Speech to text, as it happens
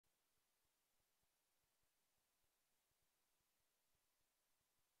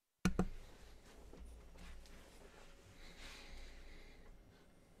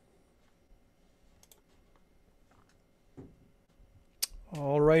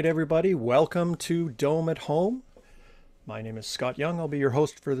right, everybody, welcome to Dome at Home. My name is Scott Young. I'll be your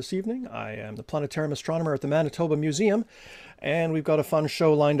host for this evening. I am the planetarium astronomer at the Manitoba Museum, and we've got a fun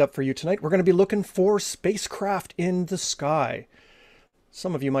show lined up for you tonight. We're going to be looking for spacecraft in the sky.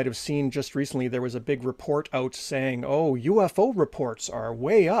 Some of you might have seen just recently there was a big report out saying, oh, UFO reports are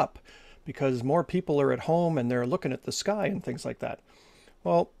way up because more people are at home and they're looking at the sky and things like that.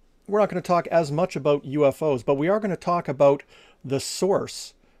 Well, we're not going to talk as much about UFOs, but we are going to talk about the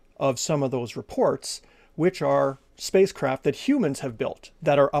source of some of those reports, which are spacecraft that humans have built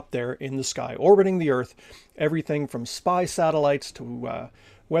that are up there in the sky, orbiting the Earth. Everything from spy satellites to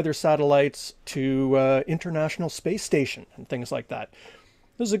weather satellites to International Space Station and things like that.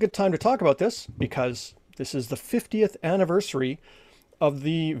 This is a good time to talk about this because this is the 50th anniversary of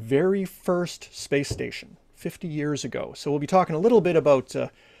the very first space station 50 years ago. So we'll be talking a little bit about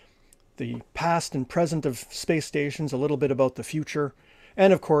the past and present of space stations, a little bit about the future,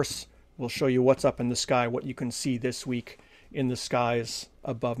 and of course, we'll show you what's up in the sky, what you can see this week in the skies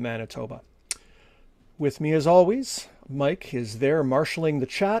above Manitoba. With me as always, Mike is there marshalling the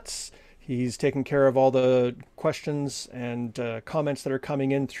chats. He's taking care of all the questions and comments that are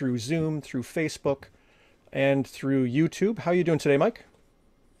coming in through Zoom, through Facebook, and through YouTube. How are you doing today, Mike?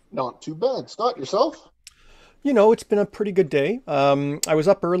 Not too bad. Scott, yourself? You know, it's been a pretty good day. I was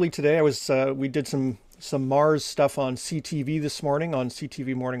up early today. We did some Mars stuff on CTV this morning on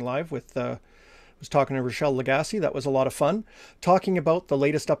CTV Morning Live with was talking to Rochelle Lagasse. That was a lot of fun, talking about the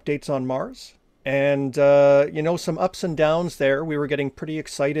latest updates on Mars and you know, some ups and downs there. We were getting pretty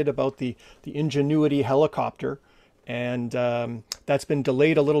excited about the Ingenuity helicopter, and that's been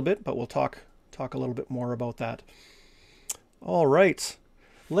delayed a little bit, but we'll talk a little bit more about that. All right,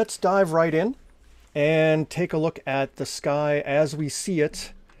 let's dive right in and take a look at the sky as we see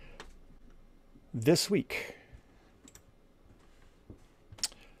it this week.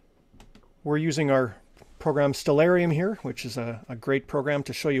 We're using our program Stellarium here, which is a great program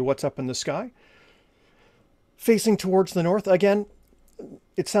to show you what's up in the sky. Facing towards the north, again,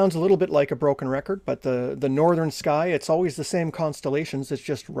 it sounds a little bit like a broken record, but the northern sky, it's always the same constellations. It's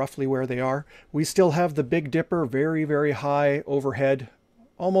just roughly where they are. We still have the Big Dipper very, very high overhead,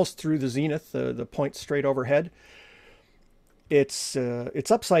 almost through the zenith, the point straight overhead. It's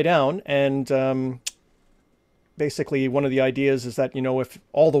upside down, and basically one of the ideas is that, you know, if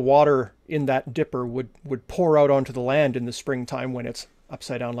all the water in that dipper would pour out onto the land in the springtime when it's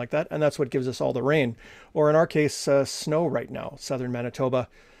upside down like that, and that's what gives us all the rain, or in our case, snow right now. Southern Manitoba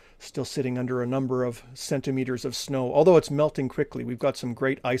still sitting under a number of centimeters of snow, although it's melting quickly. We've got some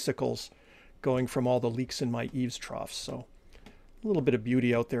great icicles going from all the leaks in my eaves troughs, so a little bit of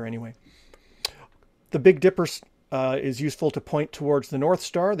beauty out there anyway. The Big Dipper is useful to point towards the North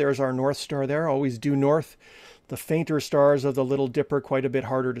Star. There's our North Star there, always due north. The fainter stars of the Little Dipper, quite a bit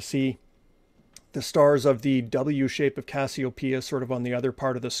harder to see. The stars of the W shape of Cassiopeia sort of on the other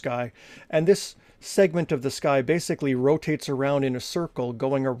part of the sky. And this segment of the sky basically rotates around in a circle,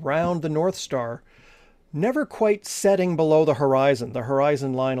 going around the North Star, never quite setting below the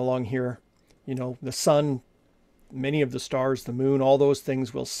horizon line along here. You know, the sun, many of the stars, the moon, all those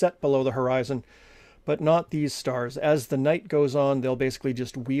things will set below the horizon, but not these stars. As the night goes on, they'll basically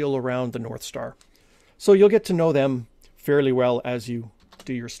just wheel around the North Star. So you'll get to know them fairly well as you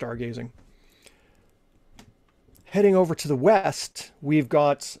do your stargazing. Heading over to the west, we've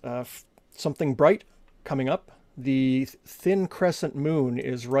got something bright coming up. The thin crescent moon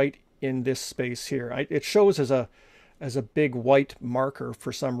is right in this space here. It shows as a big white marker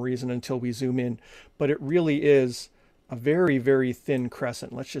for some reason until we zoom in, but it really is a very, very thin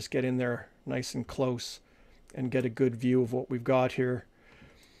crescent. Let's just get in there nice and close and get a good view of what we've got here.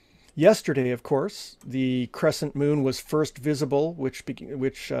 Yesterday, of course, the crescent moon was first visible, which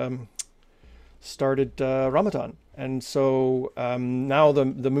started Ramadan. And so now the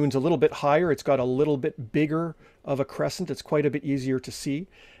moon's a little bit higher. It's got a little bit bigger of a crescent. It's quite a bit easier to see.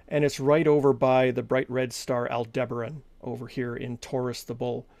 And it's right over by the bright red star Aldebaran over here in Taurus the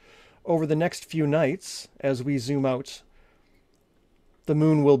Bull. Over the next few nights, as we zoom out, the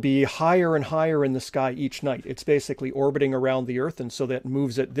moon will be higher and higher in the sky each night. It's basically orbiting around the Earth, and so that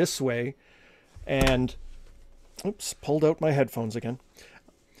moves it this way. And, oops, pulled out my headphones again.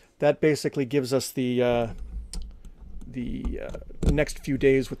 That basically gives us the next few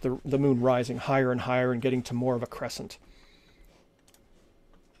days with the moon rising higher and higher and getting to more of a crescent.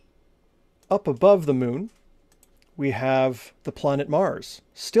 Up above the moon, we have the planet Mars.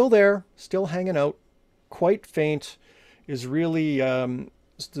 Still there, still hanging out, quite faint, is really,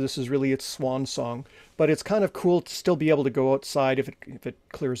 this is really its swan song, but it's kind of cool to still be able to go outside if it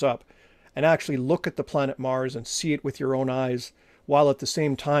clears up and actually look at the planet Mars and see it with your own eyes while at the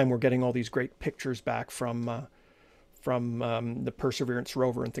same time we're getting all these great pictures back from the Perseverance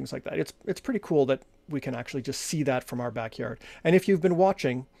rover and things like that. It's pretty cool that we can actually just see that from our backyard. And if you've been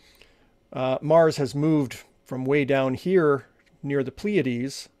watching, Mars has moved from way down here near the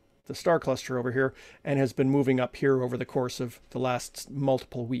Pleiades, the star cluster over here, and has been moving up here over the course of the last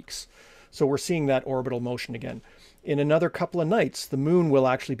multiple weeks. So we're seeing that orbital motion again. In another couple of nights, the moon will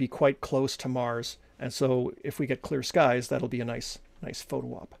actually be quite close to Mars. And so if we get clear skies, that'll be a nice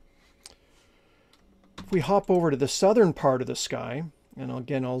photo op. If we hop over to the southern part of the sky, and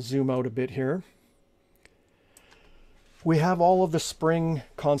again, I'll zoom out a bit here. We have all of the spring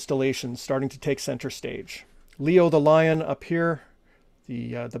constellations starting to take center stage. Leo the Lion up here,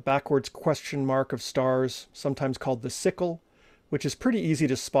 the backwards question mark of stars, sometimes called the sickle, which is pretty easy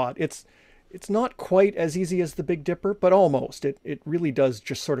to spot. It's not quite as easy as the Big Dipper, but almost. It really does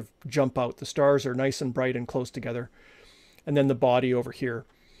just sort of jump out. The stars are nice and bright and close together. And then the body over here.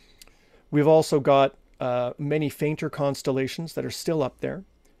 We've also got many fainter constellations that are still up there.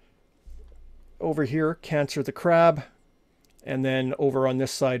 Over here, Cancer the Crab. And then over on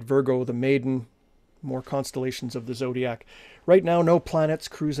this side, Virgo the Maiden. More constellations of the zodiac. Right now, no planets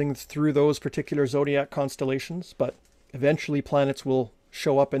cruising through those particular zodiac constellations, but eventually planets will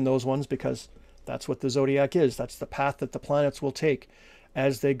show up in those ones because that's what the zodiac is. That's the path that the planets will take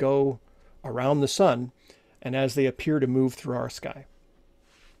as they go around the sun and as they appear to move through our sky.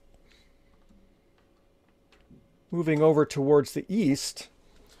 Moving over towards the east,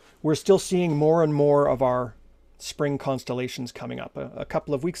 we're still seeing more and more of our spring constellations coming up. A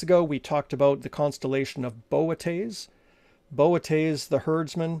couple of weeks ago, we talked about the constellation of Boötes. Boötes, the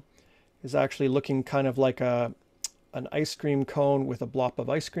herdsman, is actually looking kind of like an ice cream cone with a blob of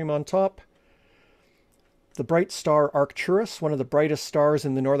ice cream on top. The bright star Arcturus, one of the brightest stars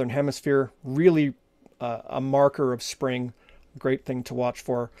in the northern hemisphere, really a marker of spring, great thing to watch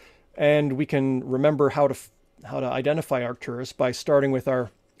for. And we can remember how to identify Arcturus by starting with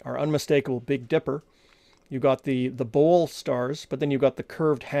our unmistakable Big Dipper. You've got the bowl stars, but then you've got the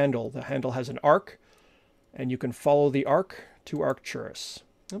curved handle. The handle has an arc, and you can follow the arc to Arcturus.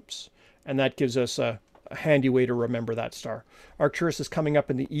 Oops. And that gives us a handy way to remember that star. Arcturus is coming up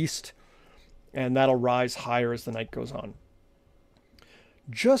in the east, and that'll rise higher as the night goes on.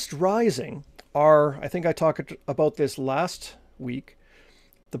 Just rising are, I think I talked about this last week,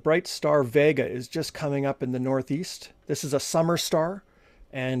 the bright star Vega is just coming up in the northeast. This is a summer star,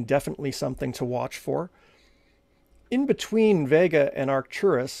 and definitely something to watch for. In between Vega and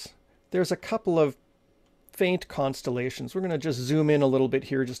Arcturus, there's a couple of faint constellations. We're going to just zoom in a little bit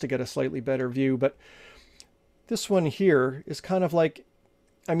here just to get a slightly better view. But this one here is kind of like,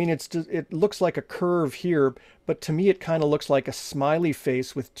 I mean, it looks like a curve here, but to me it kind of looks like a smiley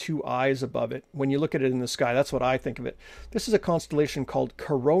face with two eyes above it. When you look at it in the sky, that's what I think of it. This is a constellation called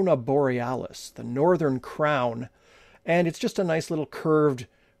Corona Borealis, the Northern Crown. And it's just a nice little curved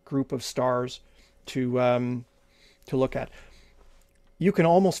group of stars to look at. You can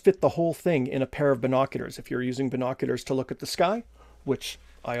almost fit the whole thing in a pair of binoculars if you're using binoculars to look at the sky, which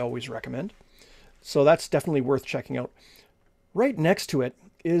I always recommend. So that's definitely worth checking out. Right next to it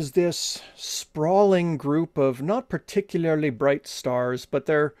is this sprawling group of not particularly bright stars, but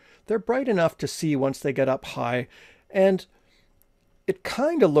they're bright enough to see once they get up high. And it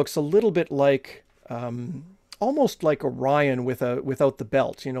kind of looks a little bit like, almost like Orion without the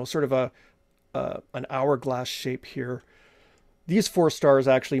belt, you know, sort of an hourglass shape here. These four stars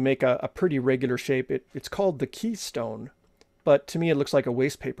actually make a pretty regular shape. It's called the keystone, but to me it looks like a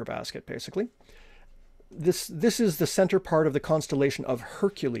waste paper basket, basically. This is the center part of the constellation of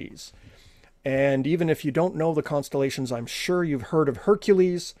Hercules. And even if you don't know the constellations, I'm sure you've heard of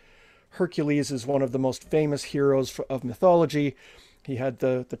Hercules. Hercules is one of the most famous heroes of mythology. He had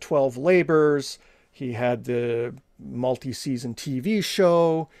the 12 labors. He had the multi-season TV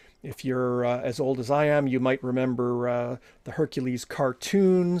show. If you're as old as I am, you might remember the Hercules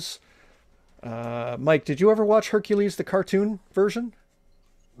cartoons. Mike, did you ever watch Hercules, the cartoon version?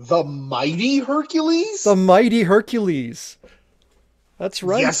 The Mighty Hercules? The Mighty Hercules. That's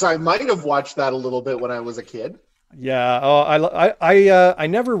right. Yes, I might have watched that a little bit when I was a kid. Yeah. Oh, I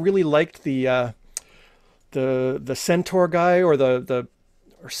never really liked the centaur guy or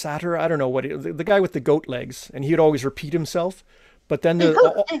or satyr. I don't know the guy with the goat legs, and he'd always repeat himself. But then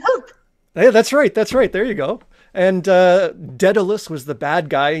Hey, that's right. There you go. And Daedalus was the bad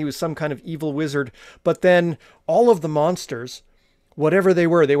guy. He was some kind of evil wizard. But then all of the monsters, whatever they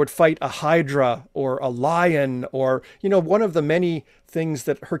were, they would fight a hydra or a lion, or, you know, one of the many things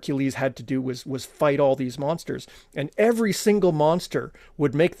that Hercules had to do was fight all these monsters. And every single monster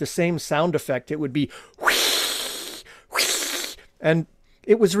would make the same sound effect. It would be whee, whee. And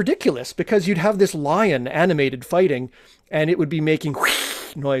it was ridiculous because you'd have this lion animated fighting and it would be making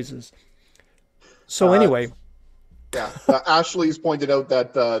noises. So Uh, anyway, yeah. Ashley's pointed out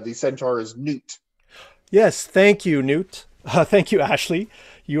that the centaur is Newt. yes, thank you, Newt. Thank you, Ashley.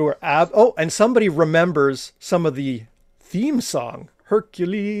 You are oh, and somebody remembers some of the theme song,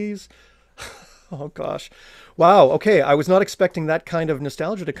 Hercules. Oh gosh. Wow. Okay. I was not expecting that kind of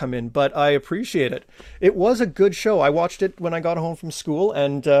nostalgia to come in, but I appreciate it. It was a good show. I watched it when I got home from school,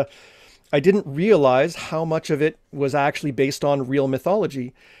 and I didn't realize how much of it was actually based on real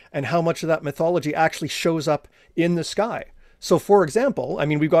mythology and how much of that mythology actually shows up in the sky. So, for example, I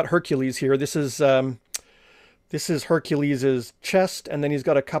mean, we've got Hercules here. This is Hercules's chest, and then he's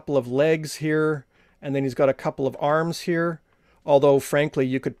got a couple of legs here, and then he's got a couple of arms here. Although, frankly,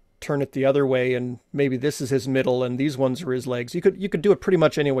 you could turn it the other way, and maybe this is his middle, and these ones are his legs. You could do it pretty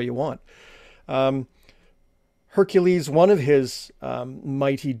much any way you want. Hercules, one of his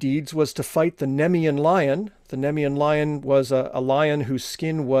mighty deeds was to fight the Nemean lion. The Nemean lion was a lion whose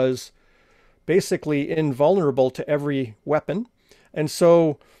skin was basically invulnerable to every weapon. And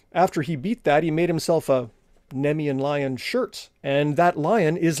so after he beat that, he made himself a Nemean lion shirt. And that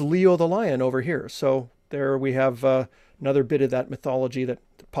lion is Leo the lion over here. So there we have another bit of that mythology that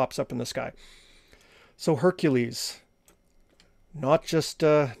pops up in the sky. So Hercules, not just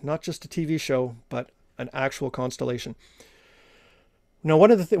a TV show, but an actual constellation. Now, one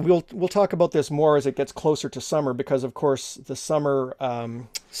of the things we'll talk about this more as it gets closer to summer, because of course the summer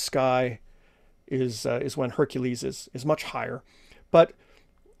sky is when Hercules is much higher. But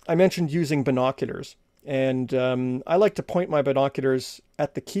I mentioned using binoculars, and I like to point my binoculars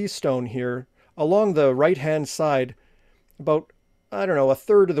at the keystone here along the right-hand side, about, I don't know, a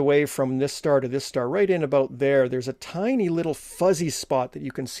third of the way from this star to this star, right in about there. There's a tiny little fuzzy spot that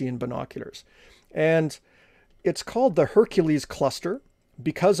you can see in binoculars. And it's called the Hercules cluster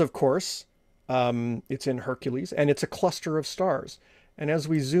because, of course, it's in Hercules, and it's a cluster of stars. And as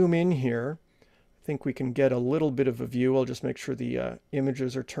we zoom in here, I think we can get a little bit of a view. I'll just make sure the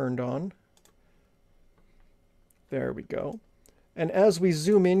images are turned on. There we go. And as we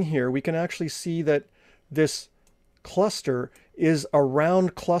zoom in here, we can actually see that this cluster is a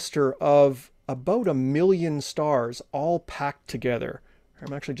round cluster of about 1 million stars all packed together.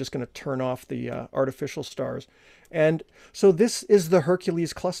 I'm actually just going to turn off the artificial stars. And so this is the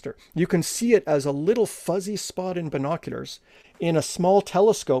Hercules cluster. You can see it as a little fuzzy spot in binoculars. In a small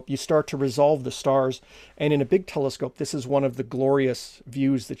telescope, you start to resolve the stars. And in a big telescope, this is one of the glorious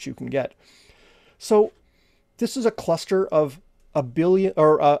views that you can get. So this is a cluster of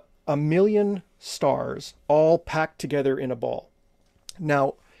 1 million stars all packed together in a ball.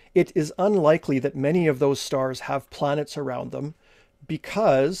 Now, it is unlikely that many of those stars have planets around them,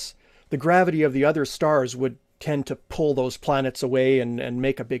 because the gravity of the other stars would tend to pull those planets away and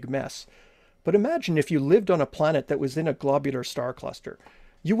make a big mess. But imagine if you lived on a planet that was in a globular star cluster.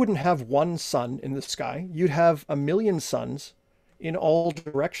 You wouldn't have one sun in the sky. You'd have 1 million suns in all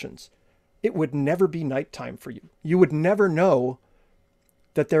directions. It would never be nighttime for you. You would never know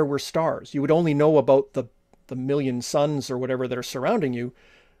that there were stars. You would only know about the million suns or whatever that are surrounding you.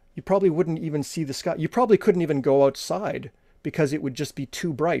 You probably wouldn't even see the sky. You probably couldn't even go outside because it would just be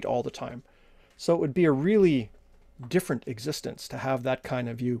too bright all the time. So it would be a really different existence to have that kind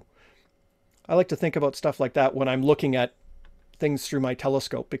of view. I like to think about stuff like that when I'm looking at things through my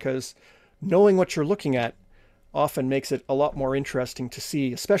telescope, because knowing what you're looking at often makes it a lot more interesting to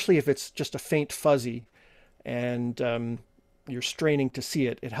see, especially if it's just a faint fuzzy and you're straining to see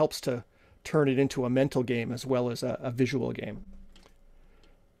it. It helps to turn it into a mental game as well as a visual game.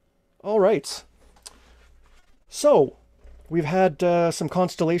 All right. So we've had some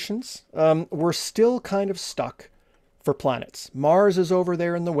constellations. We're still kind of stuck for planets. Mars is over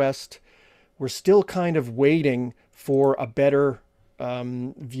there in the west. We're still kind of waiting for a better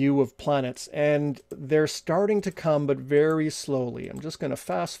view of planets, and they're starting to come, but very slowly. I'm just going to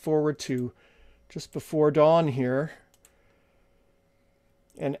fast forward to just before dawn here.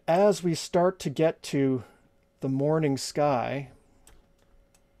 And as we start to get to the morning sky,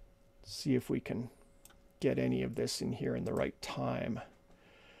 see if we can get any of this in here in the right time.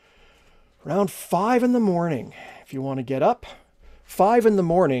 Around 5 in the morning, if you want to get up. 5 in the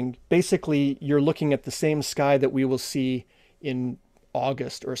morning, basically you're looking at the same sky that we will see in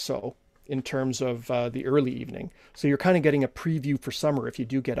August or so in terms of the early evening. So you're kind of getting a preview for summer if you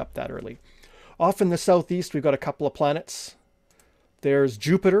do get up that early. Off in the southeast, we've got a couple of planets. There's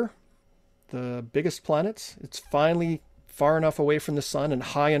Jupiter, the biggest planet. It's finally far enough away from the sun and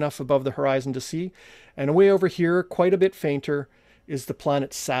high enough above the horizon to see. And way over here, quite a bit fainter, is the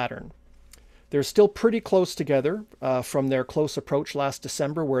planet Saturn. They're still pretty close together from their close approach last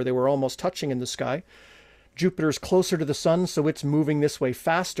December, where they were almost touching in the sky. Jupiter's closer to the sun, so it's moving this way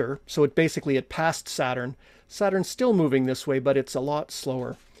faster. So it passed Saturn. Saturn's still moving this way, but it's a lot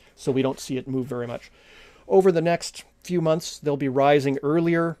slower, so we don't see it move very much. Over the next few months, they'll be rising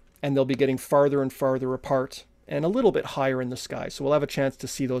earlier, and they'll be getting farther and farther apart and a little bit higher in the sky. So we'll have a chance to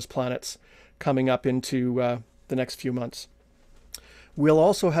see those planets coming up into the next few months. We'll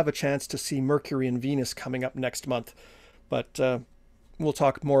also have a chance to see Mercury and Venus coming up next month, but we'll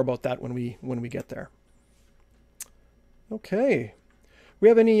talk more about that when we get there. Okay. We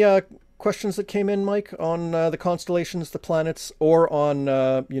have any questions that came in, Mike, on the constellations, the planets, or on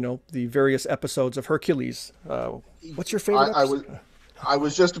the various episodes of Hercules? What's your favorite episode? I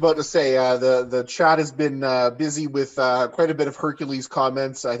was just about to say the chat has been busy with quite a bit of Hercules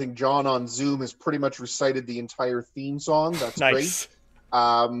comments. I think John on Zoom has pretty much recited the entire theme song. That's nice. Great.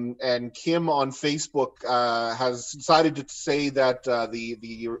 And Kim on Facebook has decided to say that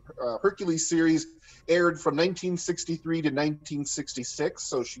the Hercules series aired from 1963 to 1966.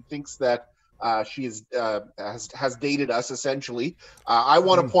 So she thinks that she has dated us, essentially. I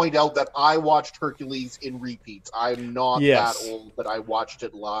want to point out that I watched Hercules in repeats. I'm not that old, but I watched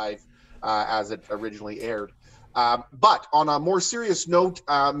it live as it originally aired. But on a more serious note,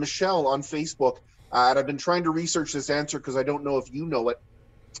 Michelle on Facebook, and I've been trying to research this answer because I don't know if you know it.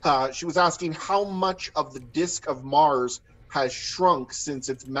 She was asking how much of the disk of Mars has shrunk since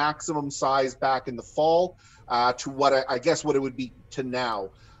its maximum size back in the fall to what I guess what it would be to now.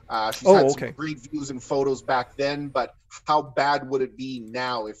 She's had some great views and photos back then, but how bad would it be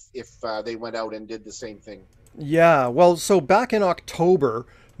now if they went out and did the same thing? Yeah, well, so back in October,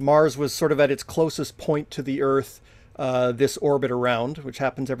 Mars was sort of at its closest point to the Earth, this orbit around, which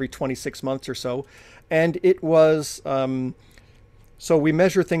happens every 26 months or so. And it was, so we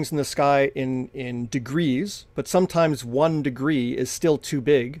measure things in the sky in degrees, but sometimes 1 degree is still too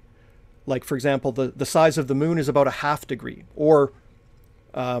big. Like, for example, the size of the moon is about a ½ degree, or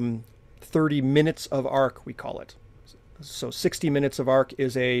 30 minutes of arc, we call it. So 60 minutes of arc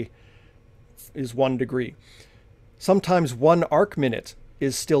is 1 degree. Sometimes 1 arc minute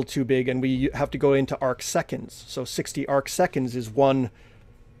is still too big, and we have to go into arc seconds. So 60 arc seconds is 1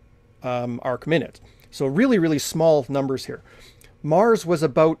 arc minute. So really, really small numbers here. Mars was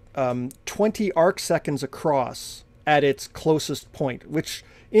about 20 arc seconds across at its closest point, which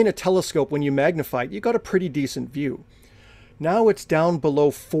in a telescope, when you magnify it, you got a pretty decent view. Now it's down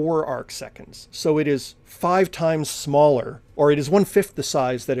below 4 arc seconds. So it is 5 times smaller, or it is 1/5 the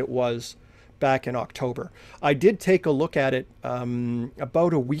size that it was back in October. I did take a look at it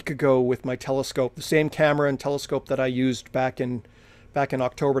about a week ago with my telescope, the same camera and telescope that I used back in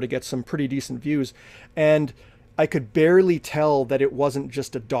October to get some pretty decent views. And I could barely tell that it wasn't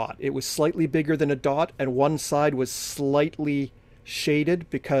just a dot. It was slightly bigger than a dot, and one side was slightly shaded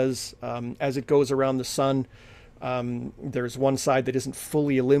because as it goes around the sun, there's one side that isn't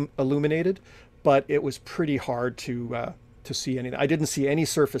fully illuminated, but it was pretty hard to see anything. I didn't see any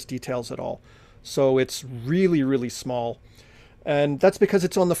surface details at all. So it's really, really small. And that's because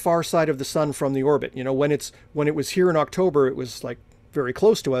it's on the far side of the sun from the orbit. You know, when it was here in October, it was like very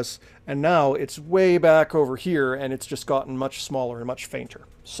close to us, and now it's way back over here, and it's just gotten much smaller and much fainter.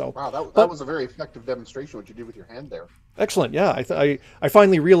 So wow, that was a very effective demonstration what you did with your hand there. Excellent. Yeah, I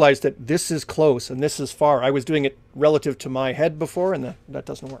finally realized that this is close and this is far. I was doing it relative to my head before, and that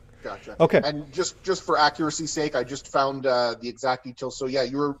doesn't work. Gotcha. Okay. And just for accuracy's sake, I just found the exact details. So yeah,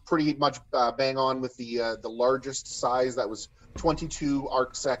 you were pretty much bang on with the largest size. That was 22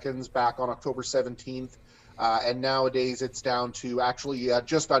 arc seconds back on October 17th. And nowadays it's down to actually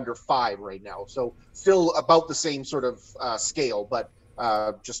just under 5 right now. So still about the same sort of scale, but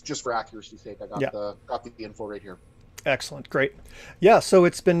just for accuracy's sake, I got the info right here. Excellent, great. Yeah, so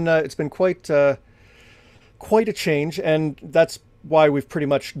it's been quite a change, and that's why we've pretty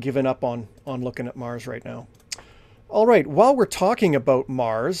much given up on looking at Mars right now. All right, while we're talking about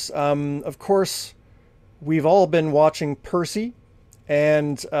Mars, of course, we've all been watching Percy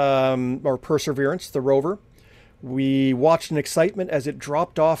and or Perseverance, the rover. We watched in excitement as it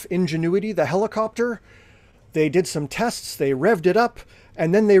dropped off Ingenuity, the helicopter. They did some tests, they revved it up,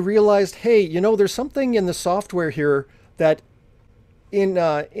 and then they realized, hey, you know, there's something in the software here that in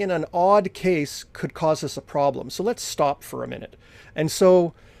an odd case could cause us a problem. So let's stop for a minute. And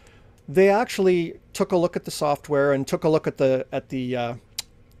so they actually took a look at the software and took a look at the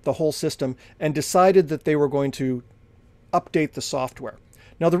whole system and decided that they were going to update the software.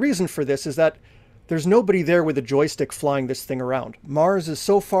 Now, the reason for this is that there's nobody there with a joystick flying this thing around. Mars is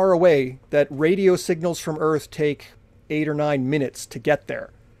so far away that radio signals from Earth take 8 or 9 minutes to get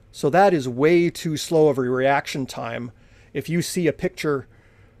there. So that is way too slow of a reaction time. If you see a picture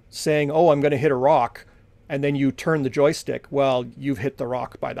saying, oh, I'm going to hit a rock, and then you turn the joystick, well, you've hit the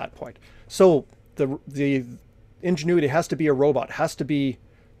rock by that point. So the Ingenuity has to be a robot, has to be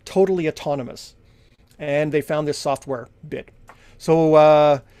totally autonomous. And they found this software bit.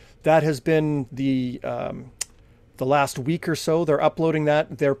 So that has been the last week or so. They're uploading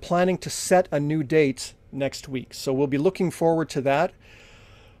that. They're planning to set a new date next week. So we'll be looking forward to that.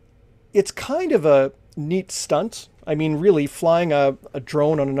 It's kind of a neat stunt. I mean, really, flying a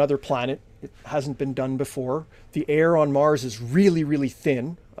drone on another planet, it hasn't been done before. The air on Mars is really, really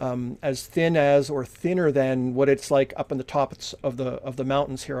thin, as thin as or thinner than what it's like up in the tops of the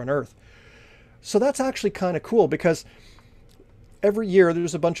mountains here on Earth. So that's actually kind of cool because every year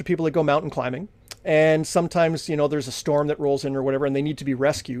there's a bunch of people that go mountain climbing, and sometimes, you know, there's a storm that rolls in or whatever, and they need to be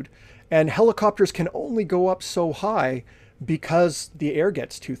rescued. And helicopters can only go up so high because the air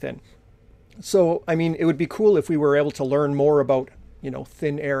gets too thin. So, I mean, it would be cool if we were able to learn more about, you know,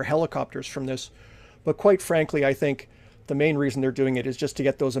 thin air helicopters from this. But quite frankly, I think the main reason they're doing it is just to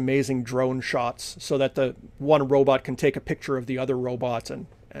get those amazing drone shots so that the one robot can take a picture of the other robots, and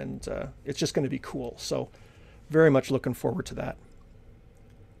it's just going to be cool. So very much looking forward to that.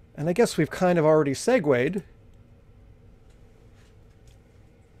 And I guess we've kind of already segued.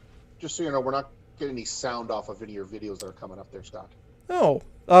 Just so you know, we're not getting any sound off of any of your videos that are coming up there, Scott. Oh,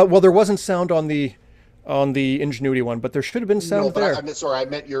 well, there wasn't sound on the Ingenuity one, but there should have been sound there. I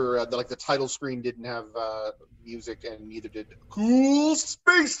meant your the title screen didn't have music, and neither did cool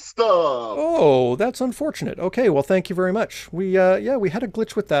space stuff. Oh, that's unfortunate. Okay, well, thank you very much. We we had a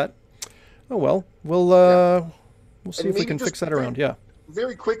glitch with that. Oh well, we'll see if we can fix that around. Yeah.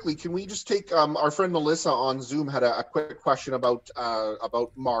 Very quickly, can we just take our friend Melissa on Zoom had a quick question about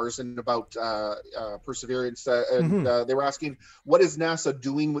Mars and about Perseverance, and they were asking, what is NASA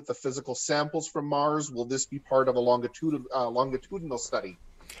doing with the physical samples from Mars? Will this be part of a longitudinal study?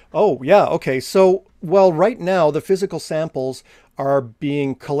 Oh, yeah. Okay. So, well, right now, the physical samples are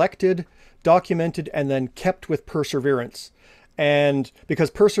being collected, documented, and then kept with Perseverance. And because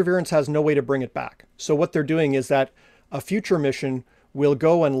Perseverance has no way to bring it back. So what they're doing is that a future mission will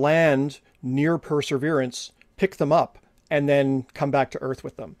go and land near Perseverance, pick them up, and then come back to Earth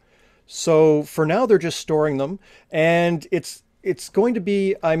with them. So for now, they're just storing them. And it's going to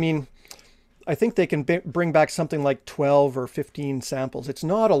be, I mean, I think they can bring back something like 12 or 15 samples. It's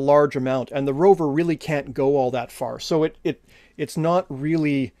not a large amount, and the rover really can't go all that far. So it's not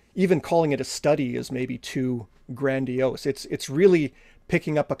really, even calling it a study is maybe too grandiose. It's really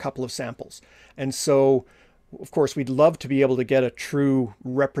picking up a couple of samples. And so, of course, we'd love to be able to get a true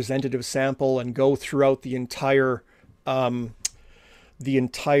representative sample and go throughout the entire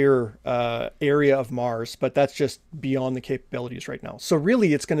area of Mars, but that's just beyond the capabilities right now. So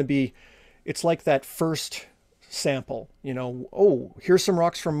really, it's like that first sample, you know, oh, here's some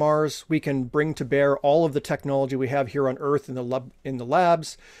rocks from Mars. We can bring to bear all of the technology we have here on Earth in the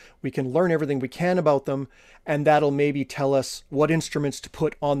labs. We can learn everything we can about them, and that'll maybe tell us what instruments to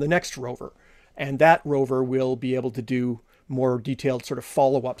put on the next rover. And that rover will be able to do more detailed sort of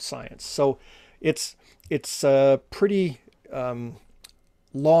follow-up science. So it's a pretty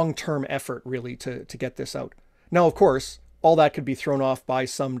long-term effort, really, to get this out. Now, of course, all that could be thrown off by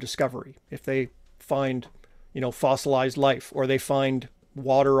some discovery. If they find, you know, fossilized life, or they find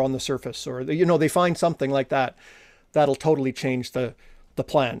water on the surface, or they find something like that, that'll totally change the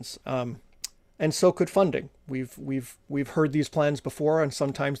plans. And so could funding. We've heard these plans before, and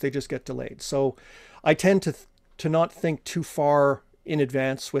sometimes they just get delayed. So I tend to not think too far in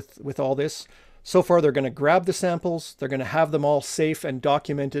advance with all this. So far, they're going to grab the samples, they're going to have them all safe and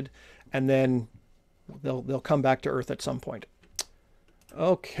documented, and then they'll come back to Earth at some point.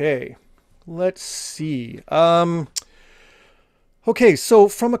 Okay, let's see. Okay, so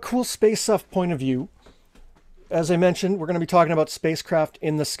from a cool space stuff point of view, as I mentioned, we're going to be talking about spacecraft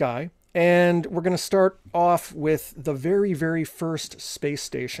in the sky. And we're going to start off with the very, very first space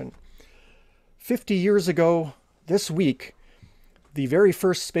station. 50 years ago this week, the very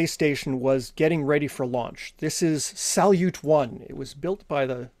first space station was getting ready for launch. This is Salyut 1. It was built by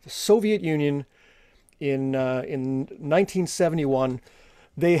the Soviet Union in 1971.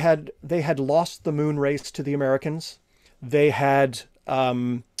 They had lost the moon race to the Americans. They had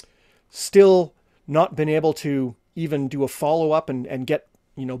still not been able to even do a follow-up and get,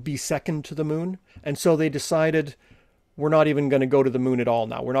 be second to the moon. And so they decided, we're not even going to go to the moon at all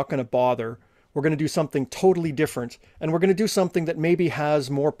now. We're not going to bother. We're going to do something totally different. And we're going to do something that maybe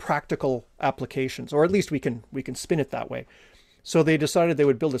has more practical applications, or at least we can spin it that way. So they decided they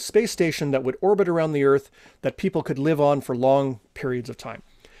would build a space station that would orbit around the Earth that people could live on for long periods of time.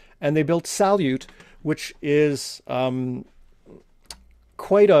 and they built Salyut, which is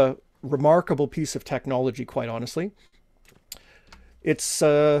quite a remarkable piece of technology, quite honestly. It's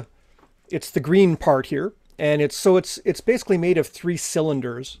the green part here, and it's basically made of 3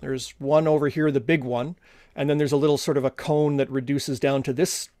 cylinders. There's one over here, the big one, and then there's a little sort of a cone that reduces down to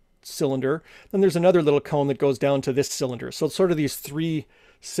this cylinder. Then there's another little cone that goes down to this cylinder. So it's sort of these 3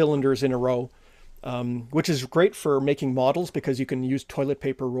 cylinders in a row, which is great for making models because you can use toilet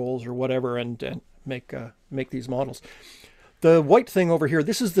paper rolls or whatever and make these models. The white thing over here,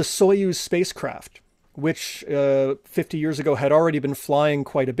 this is the Soyuz spacecraft, which 50 years ago had already been flying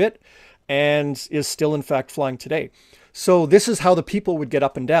quite a bit and is still in fact flying today. So this is how the people would get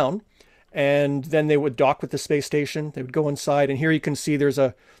up and down, and then they would dock with the space station. They would go inside, and here you can see there's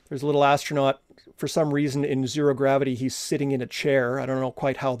a little astronaut. For some reason in zero gravity, he's sitting in a chair. I don't know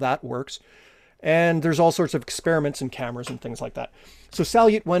quite how that works. And there's all sorts of experiments and cameras and things like that. So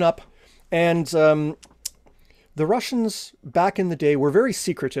Salyut went up, and the Russians back in the day were very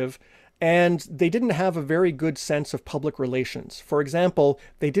secretive, and they didn't have a very good sense of public relations. For example,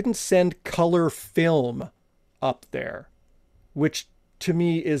 they didn't send color film up there, which to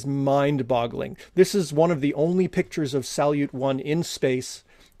me is mind-boggling. This is one of the only pictures of Salyut 1 in space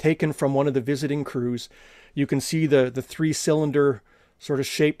taken from one of the visiting crews. You can see the 3-cylinder sort of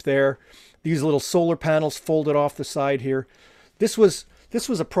shape there. These little solar panels folded off the side here. This was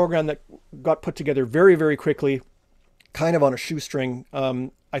a program that got put together very, very quickly, kind of on a shoestring.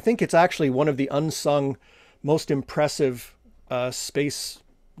 I think it's actually one of the unsung, most impressive space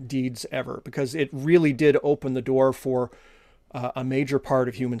deeds ever, because it really did open the door for a major part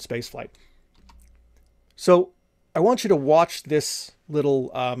of human spaceflight. So I want you to watch this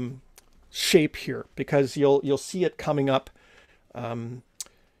little shape here, because you'll see it coming up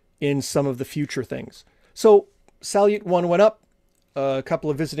in some of the future things. So Salyut 1 went up, a couple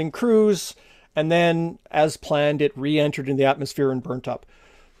of visiting crews, and then, as planned, it re-entered in the atmosphere and burnt up.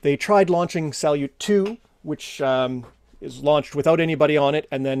 They tried launching Salyut 2, which is launched without anybody on it,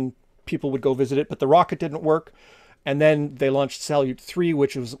 and then people would go visit it, but the rocket didn't work. And then they launched Salyut 3,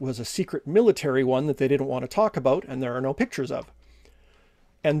 which was a secret military one that they didn't want to talk about, and there are no pictures of.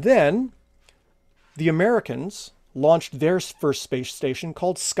 And then the Americans launched their first space station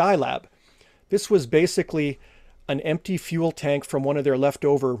called Skylab. This was basically an empty fuel tank from one of their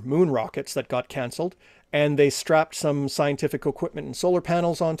leftover moon rockets that got canceled, and they strapped some scientific equipment and solar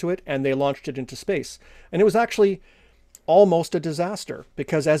panels onto it, and they launched it into space. And it was actually almost a disaster,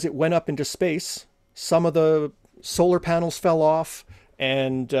 because as it went up into space, some of the solar panels fell off,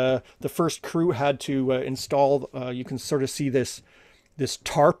 and the first crew had to install, you can sort of see this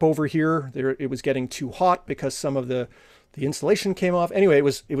tarp over here. It was getting too hot because some of the insulation came off. Anyway,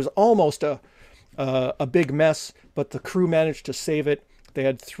 it was almost a big mess, but the crew managed to save it. They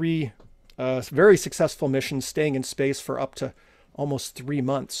had 3 very successful missions, staying in space for up to almost 3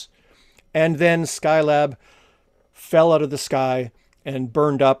 months. And then Skylab fell out of the sky and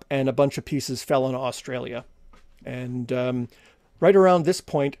burned up, and a bunch of pieces fell in Australia. And right around this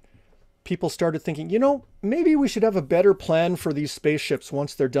point, people started thinking, maybe we should have a better plan for these spaceships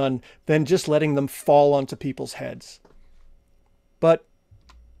once they're done than just letting them fall onto people's heads. But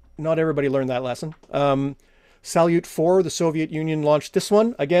not everybody learned that lesson. Salyut 4, the Soviet Union launched this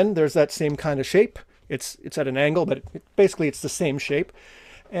one. Again, there's that same kind of shape. It's at an angle, but basically it's the same shape.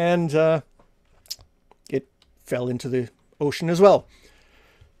 And it fell into the ocean as well.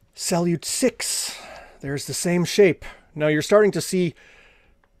 Salyut 6, there's the same shape. Now you're starting to see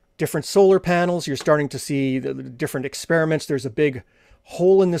different solar panels. You're starting to see the different experiments. There's a big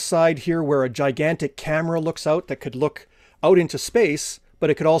hole in the side here where a gigantic camera looks out that could look out into space, but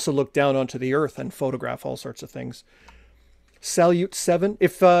it could also look down onto the Earth and photograph all sorts of things. Salyut 7.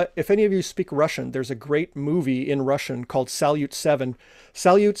 If any of you speak Russian, there's a great movie in Russian called Salyut 7.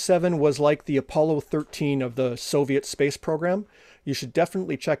 Salyut 7 was like the Apollo 13 of the Soviet space program. You should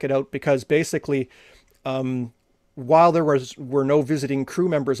definitely check it out, because basically, while there were no visiting crew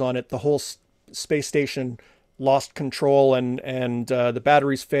members on it, the whole space station lost control, and the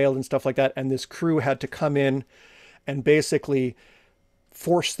batteries failed and stuff like that. And this crew had to come in and basically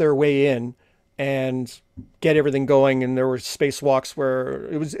force their way in and get everything going. And there were spacewalks where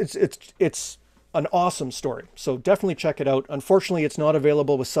it's an awesome story. So definitely check it out. Unfortunately, it's not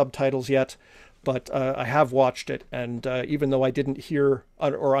available with subtitles yet, but I have watched it. And even though I didn't hear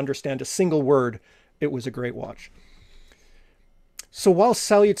or understand a single word, it was a great watch. So while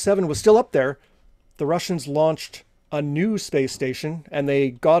Salyut 7 was still up there, the Russians launched a new space station, and they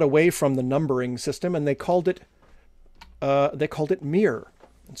got away from the numbering system, and they called it Mir.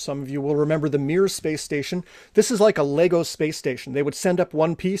 Some of you will remember the Mir space station. This is like a Lego space station. They would send up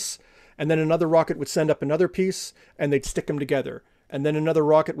one piece, and then another rocket would send up another piece, and they'd stick them together. And then another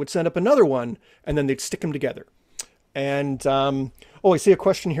rocket would send up another one, and then they'd stick them together. And I see a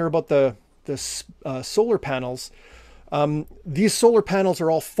question here about the solar panels. These solar panels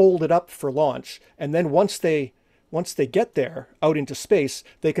are all folded up for launch, and then once they get there out into space,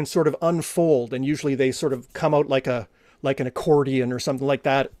 they can sort of unfold, and usually they sort of come out like an accordion or something like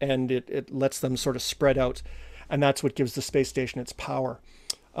that, and it lets them sort of spread out, and that's what gives the space station its power.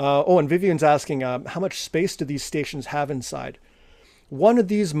 And Vivian's asking, how much space do these stations have inside? One of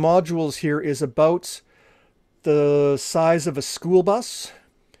these modules here is about the size of a school bus,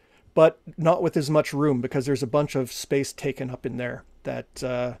 but not with as much room, because there's a bunch of space taken up in there that,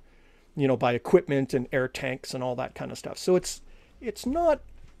 by equipment and air tanks and all that kind of stuff. So it's not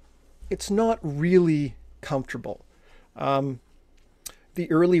really comfortable. The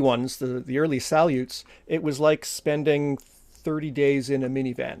early ones, the early Salutes, it was like spending 30 days in a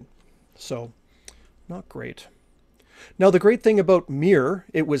minivan. So not great. Now, the great thing about Mir,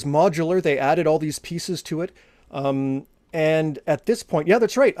 it was modular. They added all these pieces to it. And at this point, yeah,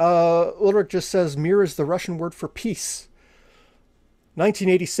 that's right. Ulrich just says Mir is the Russian word for peace.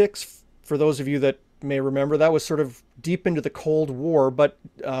 1986, for those of you that may remember, that was sort of deep into the Cold War, but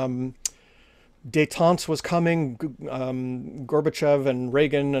détente was coming, Gorbachev and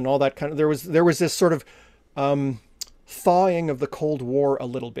Reagan and all that kind of, there was this sort of thawing of the Cold War a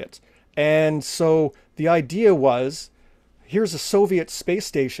little bit. And so the idea was, here's a Soviet space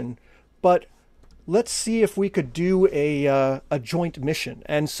station, but let's see if we could do a joint mission.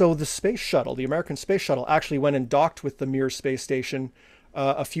 And so the space shuttle, the American space shuttle, actually went and docked with the Mir space station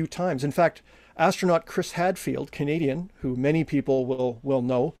a few times. In fact, astronaut Chris Hadfield, Canadian, who many people will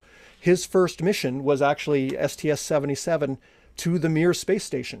know, his first mission was actually STS-77 to the Mir space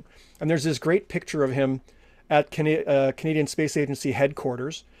station. And there's this great picture of him at Canadian Space Agency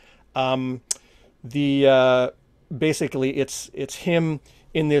headquarters. Basically, it's him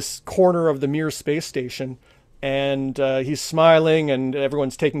in this corner of the Mir space station, and he's smiling, and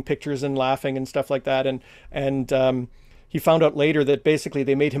everyone's taking pictures and laughing and stuff like that. And he found out later that basically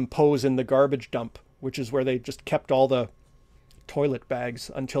they made him pose in the garbage dump, which is where they just kept all the toilet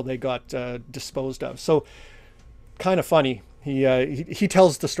bags until they got disposed of. So kind of funny. He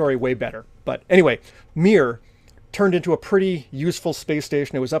tells the story way better. But anyway, Mir turned into a pretty useful space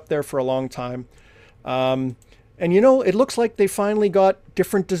station. It was up there for a long time. And it looks like they finally got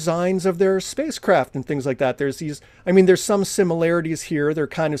different designs of their spacecraft and things like that. There's some similarities here. They're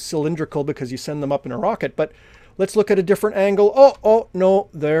kind of cylindrical because you send them up in a rocket, but let's look at a different angle. Oh, no,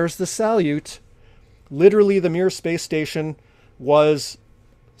 there's the Salyut. Literally, the Mir space station was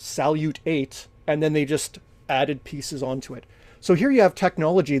Salyut 8, and then they just added pieces onto it. So here you have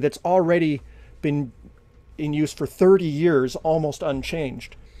technology that's already been in use for 30 years, almost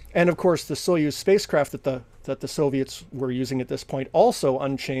unchanged. And of course, the Soyuz spacecraft that the Soviets were using at this point, also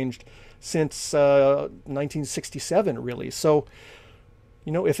unchanged since 1967, really. So,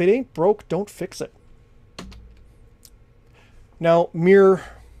 if it ain't broke, don't fix it. Now, Mir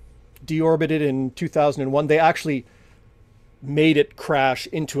deorbited in 2001. They actually made it crash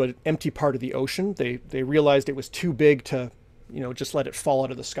into an empty part of the ocean. They realized it was too big to, just let it fall out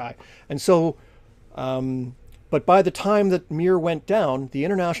of the sky. And so, but by the time that Mir went down, the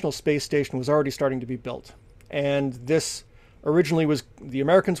International Space Station was already starting to be built. And this originally was, the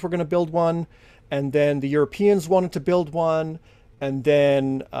Americans were going to build one, and then the Europeans wanted to build one, and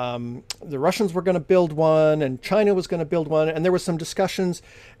then the Russians were going to build one, and China was going to build one, and there was some discussions,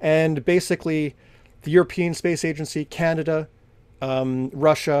 and basically the European Space Agency, Canada,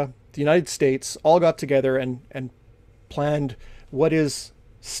 Russia, the United States all got together and planned what is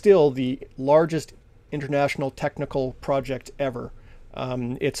still the largest international technical project ever.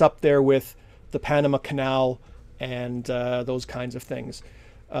 It's up there with the Panama Canal and those kinds of things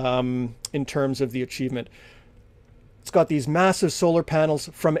in terms of the achievement. It's got these massive solar panels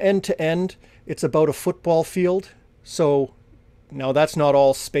from end to end. It's about a football field. So now that's not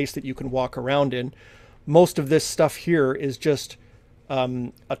all space that you can walk around in. Most of this stuff here is just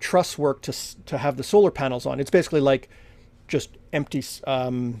a truss work to have the solar panels on. It's basically like just empty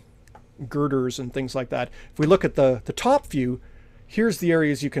girders and things like that. If we look at the top view, here's the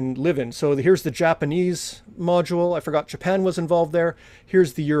areas you can live in. So here's the Japanese module. I forgot Japan was involved there.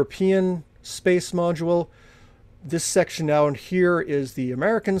 Here's the European space module. This section down here is the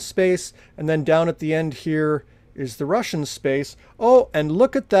American space. And then down at the end here is the Russian space. Oh, and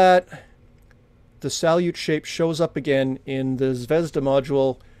look at that. The Salyut shape shows up again in the Zvezda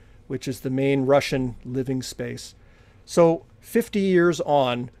module, which is the main Russian living space. So 50 years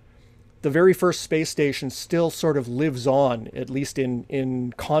on, the very first space station still sort of lives on, at least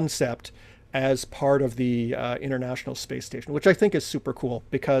in concept, as part of the International Space Station, which I think is super cool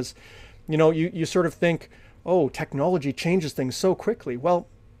because, you sort of think, oh, technology changes things so quickly. Well,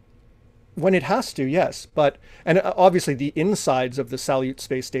 when it has to, yes. And obviously the insides of the Salyut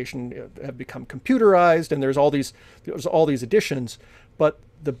space station have become computerized, and there's all these additions, but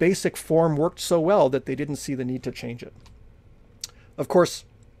the basic form worked so well that they didn't see the need to change it. Of course,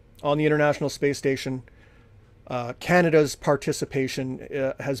 on the International Space Station, Canada's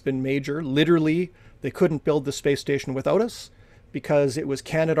participation has been major. Literally, they couldn't build the space station without us because it was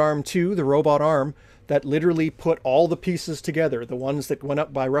Canadarm2, the robot arm, that literally put all the pieces together. The ones that went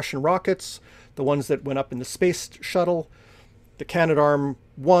up by Russian rockets, the ones that went up in the space shuttle. The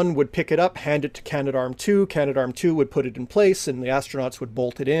Canadarm1 would pick it up, hand it to Canadarm2. Canadarm2 would put it in place, and the astronauts would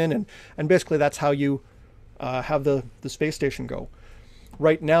bolt it in. And basically that's how you have the space station go.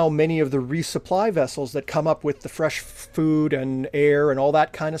 Right now, many of the resupply vessels that come up with the fresh food and air and all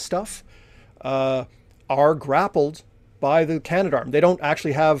that kind of stuff are grappled by the Canadarm. They don't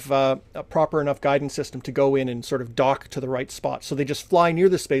actually have a proper enough guidance system to go in and sort of dock to the right spot. So they just fly near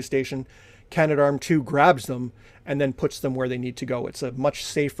the space station. Canadarm2 grabs them and then puts them where they need to go. It's a much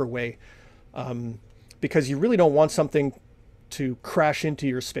safer way because you really don't want something to crash into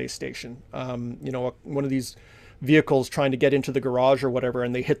your space station. One of these vehicles trying to get into the garage or whatever,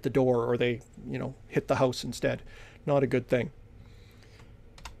 and they hit the door or they, hit the house instead. Not a good thing.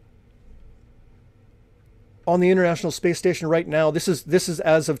 On the International Space Station right now, this is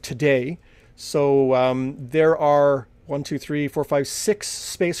as of today. So there are 6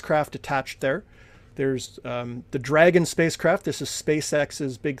 spacecraft attached there. There's the Dragon spacecraft. This is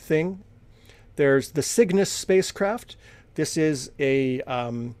SpaceX's big thing. There's the Cygnus spacecraft. This is a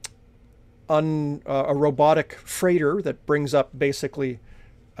robotic freighter that brings up basically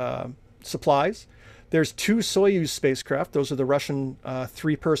supplies. There's 2 Soyuz spacecraft. Those are the Russian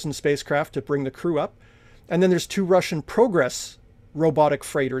 3-person spacecraft to bring the crew up. And then there's 2 Russian Progress robotic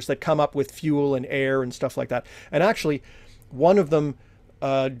freighters that come up with fuel and air and stuff like that. And actually, one of them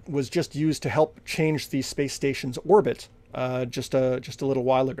was just used to help change the space station's orbit just a little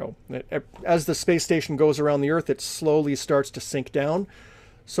while ago. As the space station goes around the Earth, it slowly starts to sink down.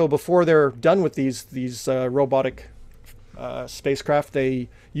 So before they're done with these robotic spacecraft, they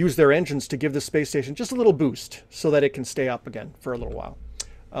use their engines to give the space station just a little boost so that it can stay up again for a little while.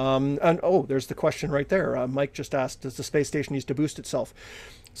 There's the question right there. Mike just asked, does the space station need to boost itself?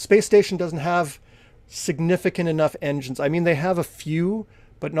 Space station doesn't have significant enough engines. I mean, they have a few,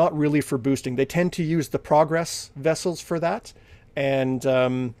 but not really for boosting. They tend to use the Progress vessels for that, and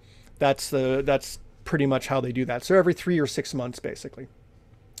that's pretty much how they do that. So every 3 or 6 months, basically.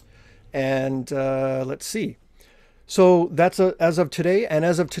 And let's see. So that's as of today, and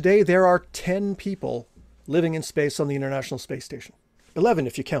as of today, there are 10 people living in space on the International Space Station. 11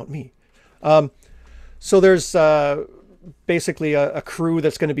 if you count me. So there's basically a crew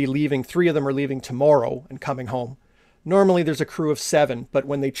that's going to be leaving. 3 of them are leaving tomorrow and coming home. Normally there's a crew of 7, but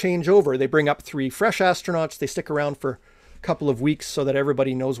when they change over, they bring up 3 fresh astronauts. They stick around for a couple of weeks so that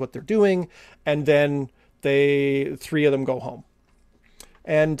everybody knows what they're doing, and then 3 of them go home.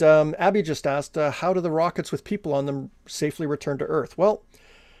 And Abby just asked, how do the rockets with people on them safely return to Earth? Well,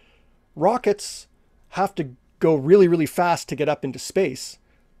 rockets have to go really, really fast to get up into space.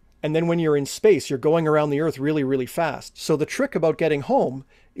 And then when you're in space, you're going around the Earth really, really fast. So the trick about getting home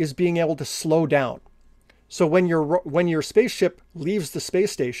is being able to slow down. So when your spaceship leaves the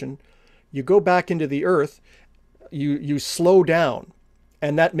space station, you go back into the Earth, you slow down,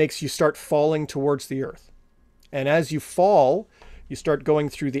 and that makes you start falling towards the Earth. And as you fall, you start going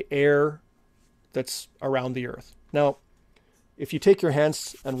through the air that's around the Earth. Now, if you take your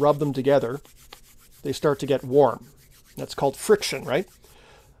hands and rub them together, they start to get warm. That's called friction, right?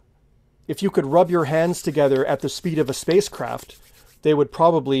 If you could rub your hands together at the speed of a spacecraft, they would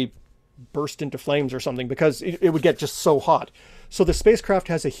probably burst into flames or something because it would get just so hot. So the spacecraft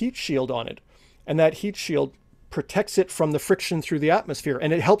has a heat shield on it, and that heat shield protects it from the friction through the atmosphere,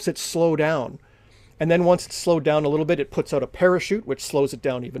 and it helps it slow down. And then once it's slowed down a little bit, it puts out a parachute, which slows it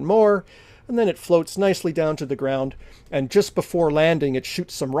down even more. And then it floats nicely down to the ground. And just before landing, it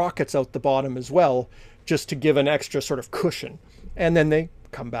shoots some rockets out the bottom as well, just to give an extra sort of cushion. And then they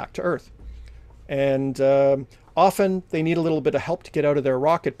come back to Earth. And often they need a little bit of help to get out of their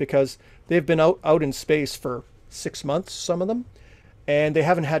rocket because they've been out in space for 6 months, some of them, and they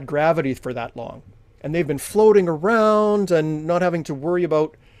haven't had gravity for that long. And they've been floating around and not having to worry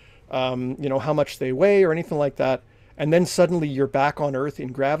about how much they weigh or anything like that. And then suddenly you're back on Earth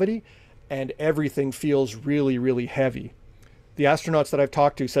in gravity and everything feels really, really heavy. the astronauts that I've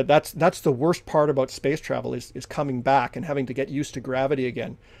talked to said that's the worst part about space travel is coming back and having to get used to gravity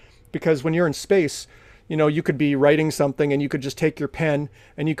again. Because when you're in space, you could be writing something and you could just take your pen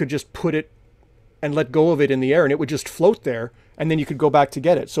and you could just put it and let go of it in the air and it would just float there and then you could go back to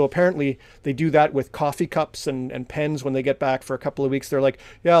get it. So apparently they do that with coffee cups and pens when they get back for a couple of weeks. They're like,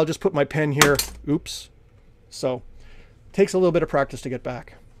 yeah, I'll just put my pen here. Oops. So it takes a little bit of practice to get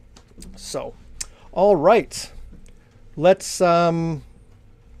back. So, all right. Let's move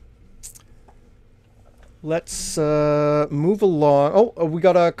along. Oh, we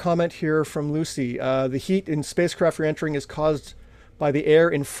got a comment here from Lucy. The heat in spacecraft re-entering is caused by the air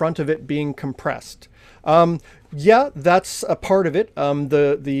in front of it being compressed. Yeah, that's a part of it.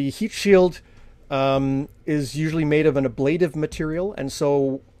 The heat shield is usually made of an ablative material, and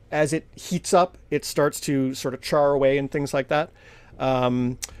so as it heats up, it starts to sort of char away and things like that.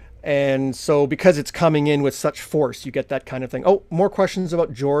 And so because it's coming in with such force, you get that kind of thing. Oh, more questions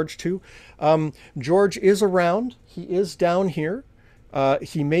about George too. George is around. He is down here.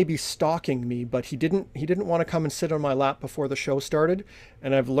 He may be stalking me, but he didn't want to come and sit on my lap before the show started,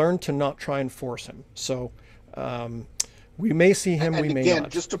 and I've learned to not try and force him. So we may see him, we may again,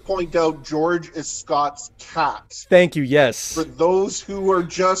 not. just to point out, George is Scott's cat. Thank you, yes. For those who are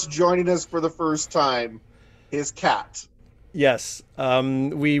just joining us for the first time, his cat. Yes.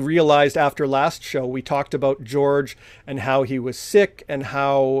 We realized after last show, we talked about George and how he was sick and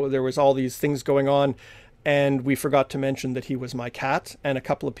how there was all these things going on. And we forgot to mention that he was my cat. And a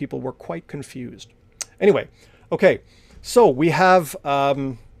couple of people were quite confused. Anyway, okay. So we have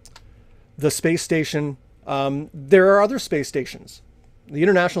the space station. There are other space stations. The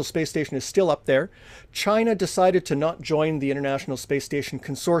International Space Station is still up there. China decided to not join the International Space Station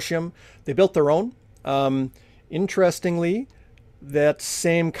Consortium. They built their own. Interestingly, that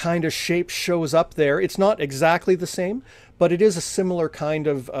same kind of shape shows up there. It's not exactly the same, but it is a similar kind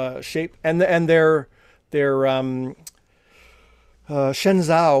of shape. And their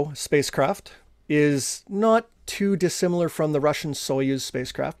Shenzhou spacecraft is not too dissimilar from the Russian Soyuz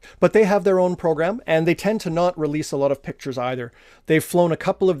spacecraft, but they have their own program and they tend to not release a lot of pictures either. They've flown a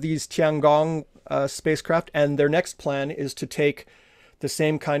couple of these Tiangong spacecraft, and their next plan is to take the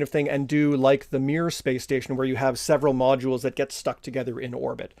same kind of thing and do like the Mir space station, where you have several modules that get stuck together in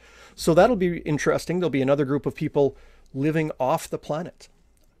orbit. So that'll be interesting. There'll be another group of people living off the planet.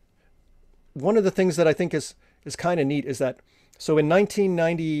 One of the things that I think is kind of neat is that, so in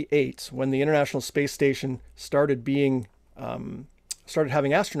 1998, when the International Space Station started having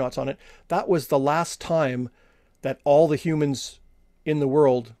astronauts on it, that was the last time that all the humans in the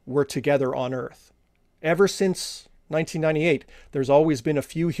world were together on Earth. Ever since 1998, there's always been a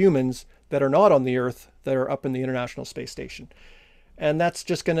few humans that are not on the Earth that are up in the International Space Station. And that's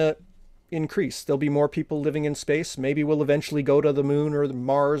just going to increase. There'll be more people living in space. Maybe we'll eventually go to the moon or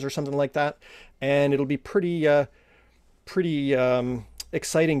Mars or something like that. And it'll be pretty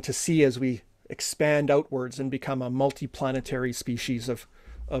exciting to see as we expand outwards and become a multi-planetary species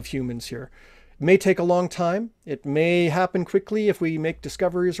of humans here. It may take a long time. It may happen quickly if we make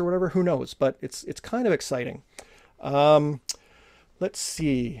discoveries or whatever. Who knows? But it's kind of exciting. Let's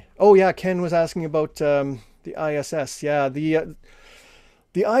see. Oh yeah, Ken was asking about the ISS. Yeah, the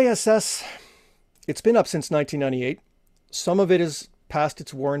ISS, it's been up since 1998. Some of it is past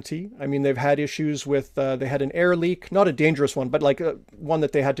its warranty. I mean, they've had issues with, they had an air leak, not a dangerous one, but like one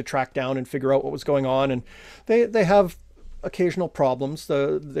that they had to track down and figure out what was going on. And they have occasional problems.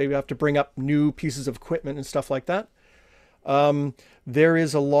 They have to bring up new pieces of equipment and stuff like that.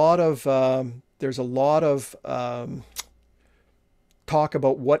 There's a lot of talk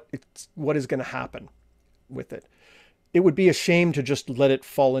about what is going to happen with it. It would be a shame to just let it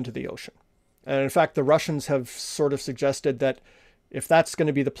fall into the ocean. And in fact, the Russians have sort of suggested that if that's going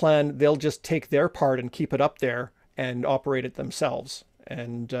to be the plan, they'll just take their part and keep it up there and operate it themselves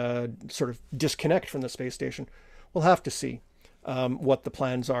and sort of disconnect from the space station. We'll have to see what the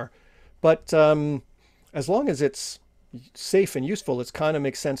plans are. But as long as it's safe and useful, it kind of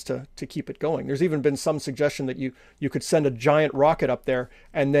makes sense to keep it going. There's even been some suggestion that you could send a giant rocket up there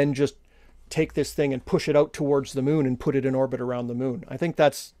and then just take this thing and push it out towards the moon and put it in orbit around the moon. I think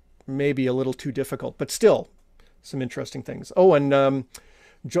that's maybe a little too difficult, but still some interesting things. Oh, and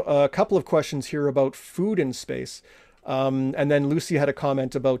a couple of questions here about food in space. And then Lucy had a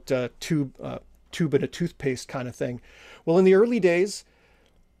comment about tube and a toothpaste kind of thing. Well, in the early days,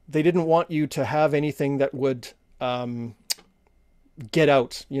 they didn't want you to have anything that would get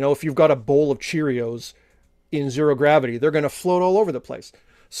out. You know, if you've got a bowl of Cheerios in zero gravity, they're going to float all over the place.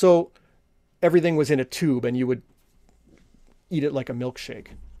 So everything was in a tube and you would eat it like a milkshake.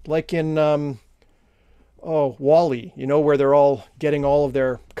 Like in, oh, Wall-E, you know, where they're all getting all of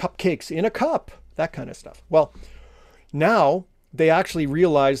their cupcakes in a cup, that kind of stuff. Well, now they actually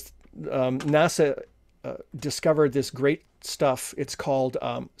realized, NASA discovered this great stuff. It's called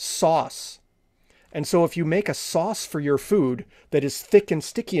sauce. And so if you make a sauce for your food that is thick and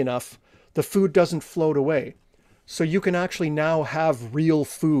sticky enough, the food doesn't float away. So you can actually now have real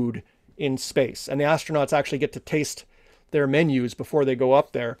food in space. And the astronauts actually get to taste their menus before they go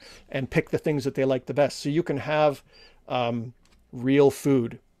up there and pick the things that they like the best. So you can have real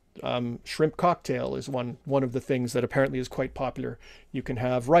food. Shrimp cocktail is one of the things that apparently is quite popular. You can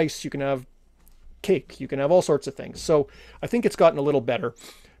have rice, you can have cake, you can have all sorts of things. So I think it's gotten a little better,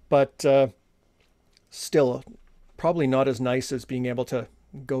 but still probably not as nice as being able to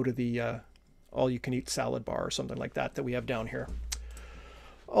go to the all-you-can-eat salad bar or something like that we have down here.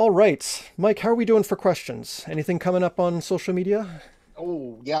 All right, Mike, how are we doing for questions? Anything coming up on social media?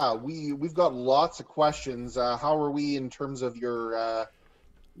 Oh yeah, we've got lots of questions. How are we in terms of your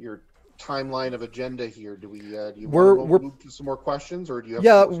timeline of agenda here? Do you want to move to some more questions, or do you have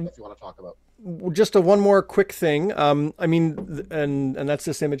some more stuff you want to talk about? Just one more quick thing. I mean, and that's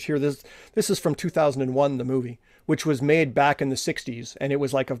this image here. This is from 2001, the movie, which was made back in the 60s, and it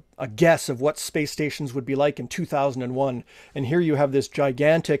was like a guess of what space stations would be like in 2001. And here you have this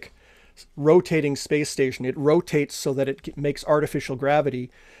gigantic rotating space station. It rotates so that it makes artificial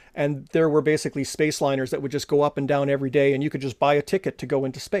gravity. And there were basically space liners that would just go up and down every day, and you could just buy a ticket to go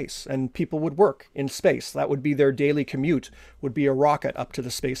into space, and people would work in space. That would be their daily commute, would be a rocket up to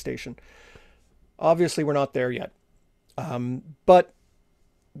the space station. Obviously, we're not there yet. But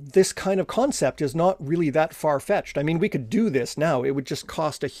this kind of concept is not really that far-fetched. I mean, we could do this now. It would just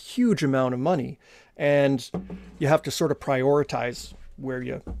cost a huge amount of money, and you have to sort of prioritize where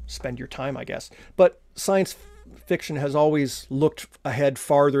you spend your time, I guess. But science fiction has always looked ahead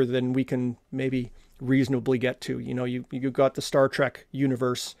farther than we can maybe reasonably get to. You know, you got the Star Trek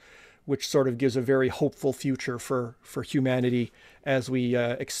universe, which sort of gives a very hopeful future for humanity as we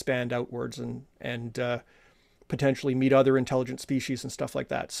expand outwards and potentially meet other intelligent species and stuff like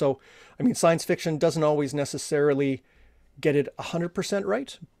that. So, I mean, science fiction doesn't always necessarily get it 100%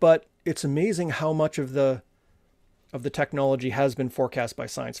 right, but it's amazing how much of the technology has been forecast by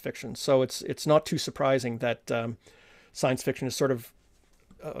science fiction. So it's not too surprising that science fiction is sort of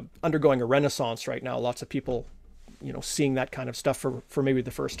undergoing a renaissance right now. Lots of people, you know, seeing that kind of stuff for maybe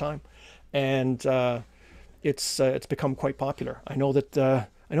the first time, and it's become quite popular. I know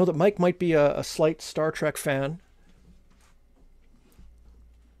that Mike might be a slight Star Trek fan.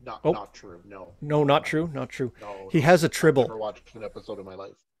 Not true. No. No, not true. Not true. No, he has a tribble. I've never watched an episode in my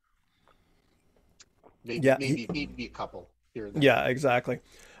life. Maybe a couple here and there. Yeah, exactly.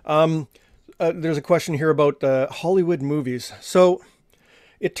 There's a question here about Hollywood movies. So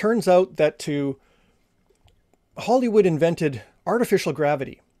it turns out that Hollywood invented artificial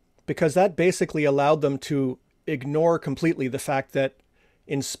gravity because that basically allowed them to ignore completely the fact that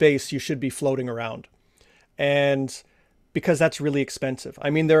in space you should be floating around. And because that's really expensive. I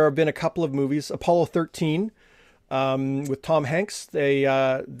mean, there have been a couple of movies, Apollo 13, with Tom Hanks. They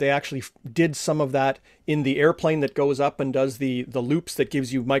actually did some of that in the airplane that goes up and does the loops that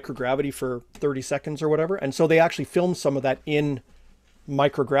gives you microgravity for 30 seconds or whatever. And so they actually filmed some of that in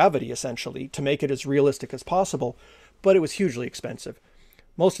microgravity, essentially, to make it as realistic as possible. But it was hugely expensive.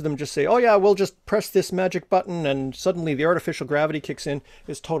 Most of them just say, oh yeah, we'll just press this magic button and suddenly the artificial gravity kicks in.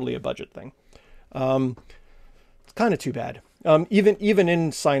 It's totally a budget thing. It's kind of too bad. Even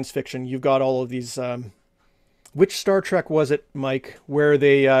in science fiction, you've got all of these... which Star Trek was it, Mike, where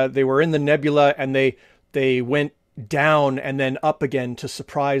they were in the nebula and they went down and then up again to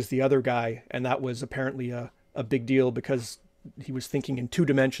surprise the other guy, and that was apparently a big deal because he was thinking in 2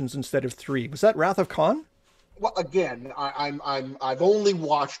 dimensions instead of 3. Was that Wrath of Khan? Well, again, I've only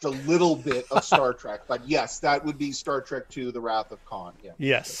watched a little bit of Star Trek, but yes, that would be Star Trek II: The Wrath of Khan. Yeah.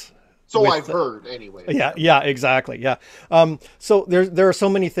 Yes. So I've heard anyway. Yeah, exactly. Yeah. So there are so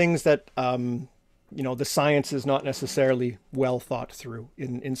many things that you know, the science is not necessarily well thought through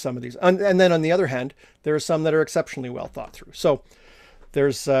in some of these. And then on the other hand, there are some that are exceptionally well thought through. So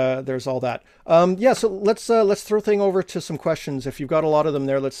there's all that. Yeah, so let's throw thing over to some questions. If you've got a lot of them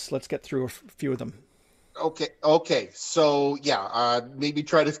there, let's get through a few of them. Okay. So yeah, maybe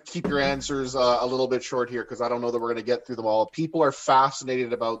try to keep your answers a little bit short here because I don't know that we're going to get through them all. People are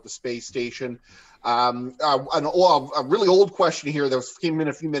fascinated about the space station. A really old question here that came in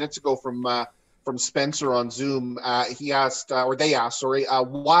a few minutes ago from Spencer on Zoom. He asked, or they asked, sorry,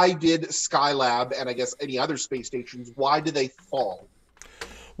 why did Skylab and I guess any other space stations, why did they fall?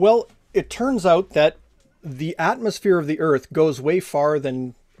 Well, it turns out that the atmosphere of the Earth goes way farther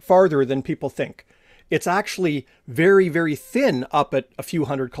than people think. It's actually very, very thin up at a few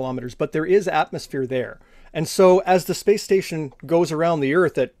hundred kilometers, but there is atmosphere there. And so as the space station goes around the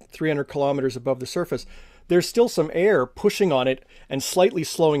Earth at 300 kilometers above the surface, there's still some air pushing on it and slightly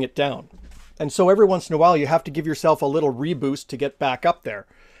slowing it down. And so every once in a while, you have to give yourself a little reboost to get back up there.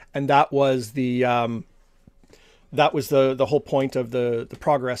 And that was the whole point of the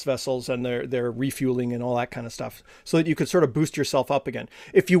Progress vessels and their refueling and all that kind of stuff, so that you could sort of boost yourself up again.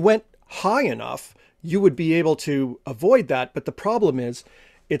 If you went high enough, you would be able to avoid that. But the problem is,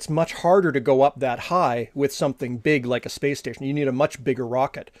 it's much harder to go up that high with something big like a space station. You need a much bigger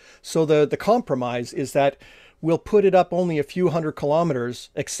rocket. So the compromise is that we'll put it up only a few hundred kilometers,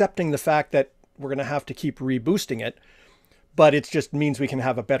 accepting the fact that we're going to have to keep reboosting it, but it just means we can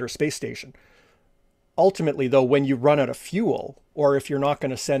have a better space station. Ultimately, though, when you run out of fuel, or if you're not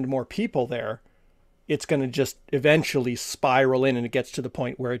going to send more people there, it's going to just eventually spiral in, and it gets to the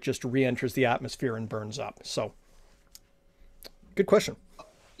point where it just re-enters the atmosphere and burns up. So, good question.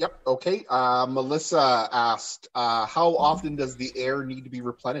 Yep. Okay. Melissa asked, how often does the air need to be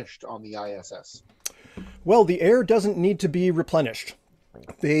replenished on the ISS? Well, the air doesn't need to be replenished.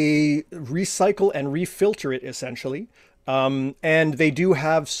 They recycle and refilter it, essentially. And they do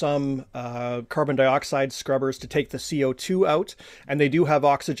have some carbon dioxide scrubbers to take the CO2 out. And they do have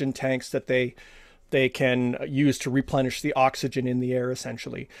oxygen tanks that they can use to replenish the oxygen in the air,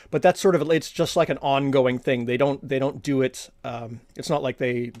 essentially. But that's sort of, it's just like an ongoing thing. They don't do it. It's not like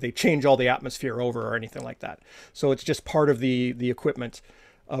they change all the atmosphere over or anything like that. So it's just part of the equipment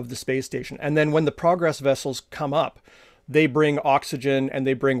of the space station. And then when the Progress vessels come up, they bring oxygen and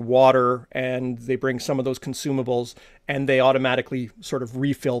they bring water and they bring some of those consumables, and they automatically sort of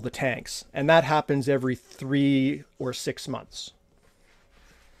refill the tanks. And that happens every 3 or 6 months.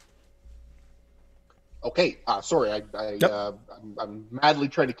 Okay, sorry, Yep. I'm madly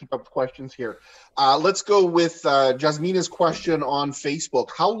trying to keep up with questions here. Let's go with Jasmina's question on Facebook.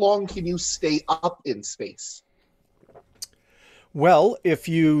 How long can you stay up in space? Well, if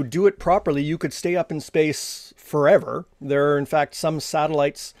you do it properly, you could stay up in space forever. There are, in fact, some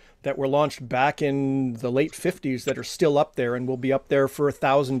satellites that were launched back in the late 50s that are still up there and will be up there for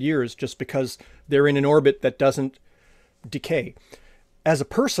 1,000 years, just because they're in an orbit that doesn't decay. As a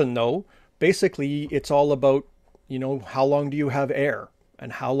person, though, basically it's all about, how long do you have air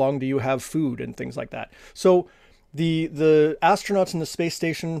and how long do you have food and things like that. So the astronauts in the space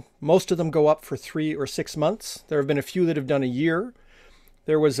station, most of them go up for 3 or 6 months. There have been a few that have done a year.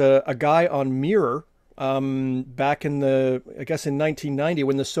 There was a guy on Mir back in I guess in 1990,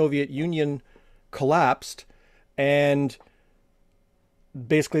 when the Soviet Union collapsed and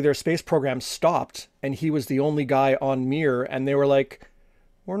basically their space program stopped, and he was the only guy on Mir, and they were like,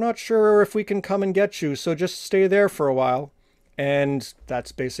 we're not sure if we can come and get you, so just stay there for a while. And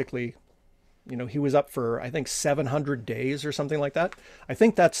that's basically, he was up for, I think, 700 days or something like that. I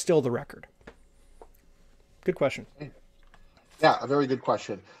think that's still the record. Good question. Yeah, a very good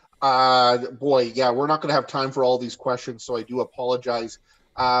question. Boy, yeah, we're not going to have time for all these questions, so I do apologize.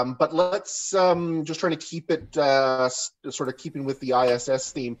 But let's just trying to keep it sort of keeping with the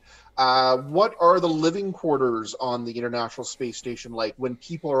ISS theme. What are the living quarters on the International Space Station like when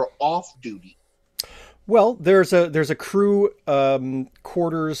people are off duty? Well, there's a crew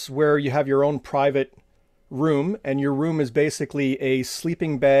quarters where you have your own private room, and your room is basically a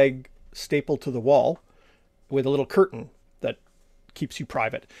sleeping bag stapled to the wall with a little curtain that keeps you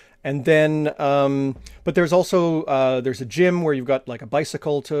private. And then, but there's also there's a gym where you've got like a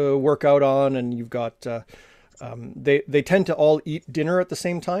bicycle to work out on, and you've got they tend to all eat dinner at the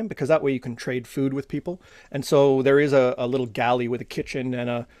same time, because that way you can trade food with people. And so there is a little galley with a kitchen and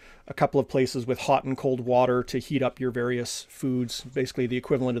a couple of places with hot and cold water to heat up your various foods, basically the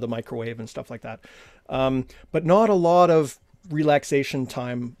equivalent of the microwave and stuff like that. But not a lot of relaxation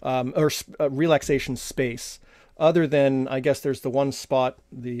time or relaxation space. Other than, I guess there's the one spot,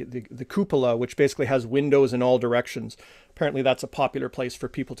 the cupola, which basically has windows in all directions. Apparently that's a popular place for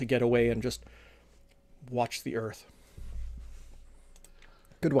people to get away and just watch the Earth.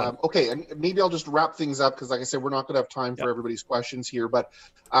 Good one. Okay, and maybe I'll just wrap things up, because like I said, we're not going to have time for everybody's questions here. But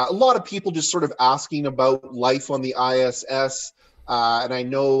a lot of people just sort of asking about life on the ISS. And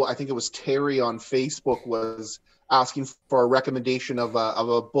I think it was Terry on Facebook was asking for a recommendation of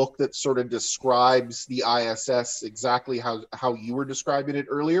a book that sort of describes the ISS exactly how you were describing it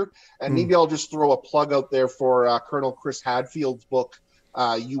earlier. And maybe I'll just throw a plug out there for Colonel Chris Hadfield's book,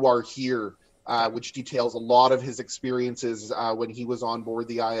 You Are Here, which details a lot of his experiences when he was on board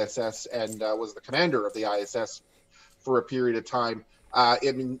the ISS and was the commander of the ISS for a period of time. I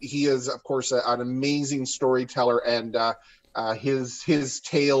mean, he is, of course, an amazing storyteller, and his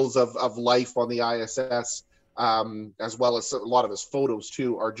tales of life on the ISS, as well as a lot of his photos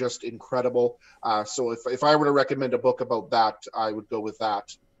too, are just incredible. So if I were to recommend a book about that, I would go with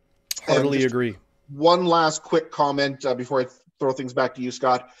that. And Heartily just agree. one last quick comment before I throw things back to you,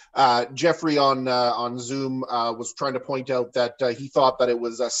 Scott. Jeffrey on Zoom was trying to point out that he thought that it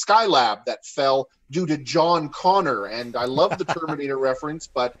was a Skylab that fell due to John Connor, and I love the Terminator reference,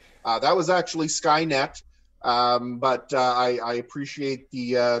 but that was actually Skynet. But I appreciate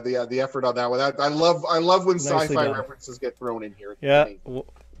the effort on that one. I love when Nicely sci-fi done. references get thrown in here. Yeah,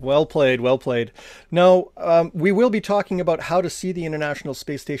 well played, well played. Now, we will be talking about how to see the International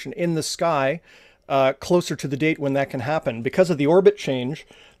Space Station in the sky closer to the date when that can happen. Because of the orbit change,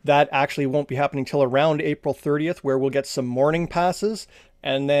 that actually won't be happening till around April 30th, where we'll get some morning passes,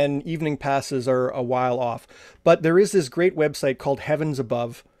 and then evening passes are a while off. But there is this great website called Heavens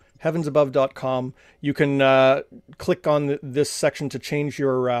Above, heavensabove.com. You can click on this section to change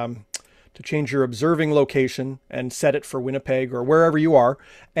your observing location and set it for Winnipeg or wherever you are.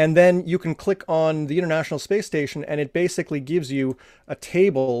 And then you can click on the International Space Station, and it basically gives you a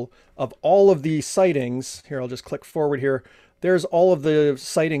table of all of the sightings. Here, I'll just click forward here. There's all of the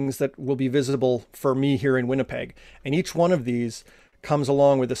sightings that will be visible for me here in Winnipeg. And each one of these comes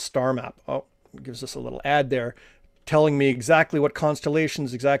along with a star map. Oh, it gives us a little ad there, telling me exactly what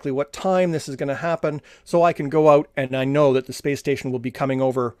constellations, exactly what time this is going to happen, so I can go out and I know that the space station will be coming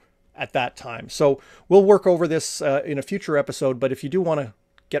over at that time. So we'll work over this in a future episode, but if you do want to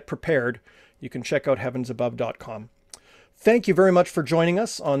get prepared, you can check out heavensabove.com. Thank you very much for joining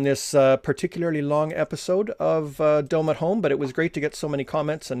us on this particularly long episode of Dome at Home, but it was great to get so many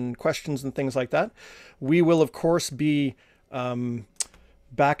comments and questions and things like that. We will, of course, be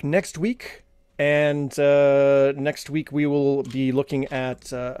back next week. And next week we will be looking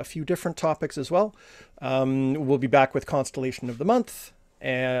at a few different topics as well. We'll be back with Constellation of the Month,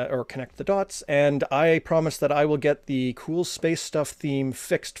 or Connect the Dots. And I promise that I will get the cool space stuff theme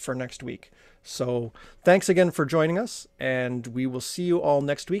fixed for next week. So thanks again for joining us, and we will see you all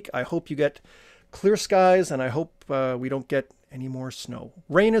next week. I hope you get clear skies, and I hope we don't get any more snow.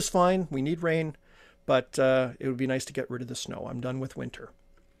 Rain is fine. We need rain, but it would be nice to get rid of the snow. I'm done with winter.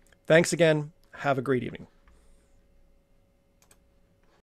 Thanks again. Have a great evening.